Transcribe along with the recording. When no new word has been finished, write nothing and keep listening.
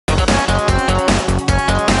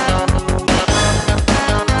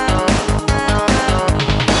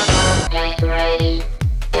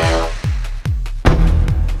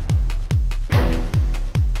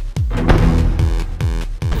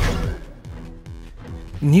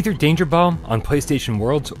Neither Danger Ball on PlayStation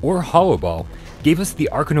Worlds or Hollow Ball gave us the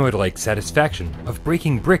Arkanoid-like satisfaction of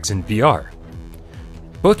breaking bricks in VR.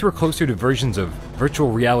 Both were closer to versions of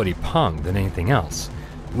virtual reality Pong than anything else,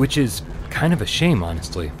 which is kind of a shame,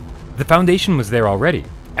 honestly. The foundation was there already.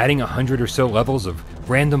 Adding 100 or so levels of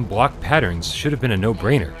random block patterns should have been a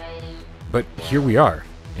no-brainer. But here we are,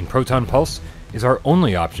 and Proton Pulse is our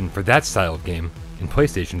only option for that style of game in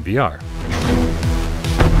PlayStation VR.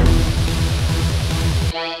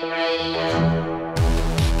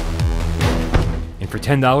 And for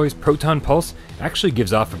 $10, Proton Pulse actually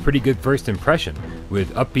gives off a pretty good first impression,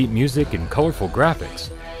 with upbeat music and colorful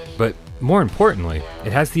graphics. But more importantly,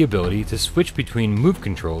 it has the ability to switch between move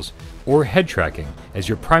controls or head tracking as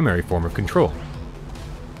your primary form of control.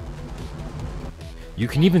 You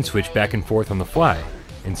can even switch back and forth on the fly,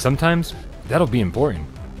 and sometimes that'll be important.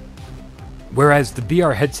 Whereas the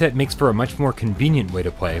VR headset makes for a much more convenient way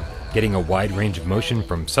to play, getting a wide range of motion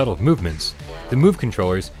from subtle movements, the move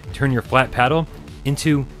controllers turn your flat paddle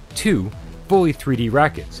into two fully 3D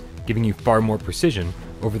rackets, giving you far more precision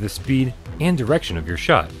over the speed and direction of your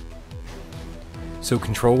shot. So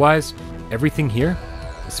control-wise, everything here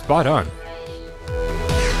is spot on.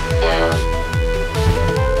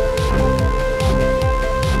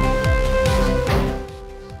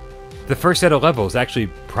 The first set of levels actually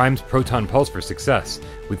primes Proton Pulse for success,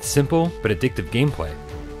 with simple but addictive gameplay.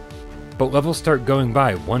 But levels start going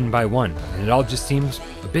by one, and it all just seems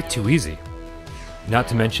a bit too easy. Not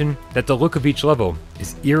to mention that the look of each level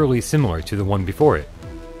is eerily similar to the one before it.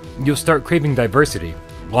 You'll start craving diversity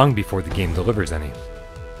long before the game delivers any.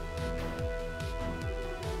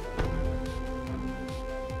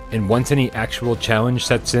 And once any actual challenge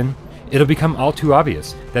sets in, it'll become all too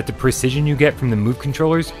obvious that the precision you get from the move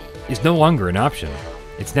controllers is no longer an option.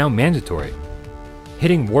 It's now mandatory.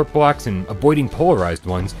 Hitting warp blocks and avoiding polarized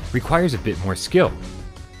ones requires a bit more skill.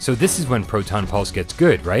 So this is when Proton Pulse gets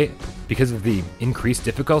good, right? Because of the increased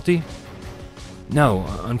difficulty? No,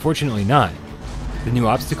 unfortunately not. The new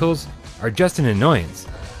obstacles are just an annoyance,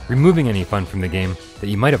 removing any fun from the game that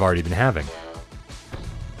you might have already been having.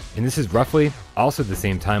 And this is roughly also the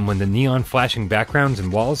same time when the neon flashing backgrounds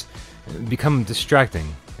and walls become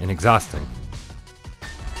distracting and exhausting.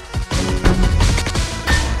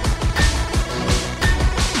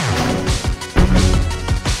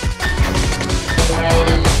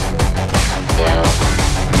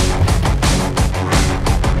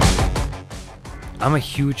 I'm a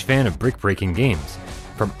huge fan of brick-breaking games.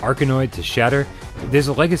 From Arkanoid to Shatter, there's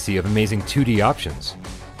a legacy of amazing 2D options.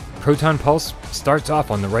 Proton Pulse starts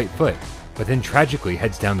off on the right foot, but then tragically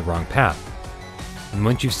heads down the wrong path. And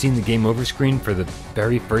once you've seen the game over screen for the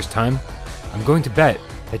very first time, I'm going to bet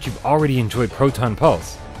that you've already enjoyed Proton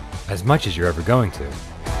Pulse as much as you're ever going to.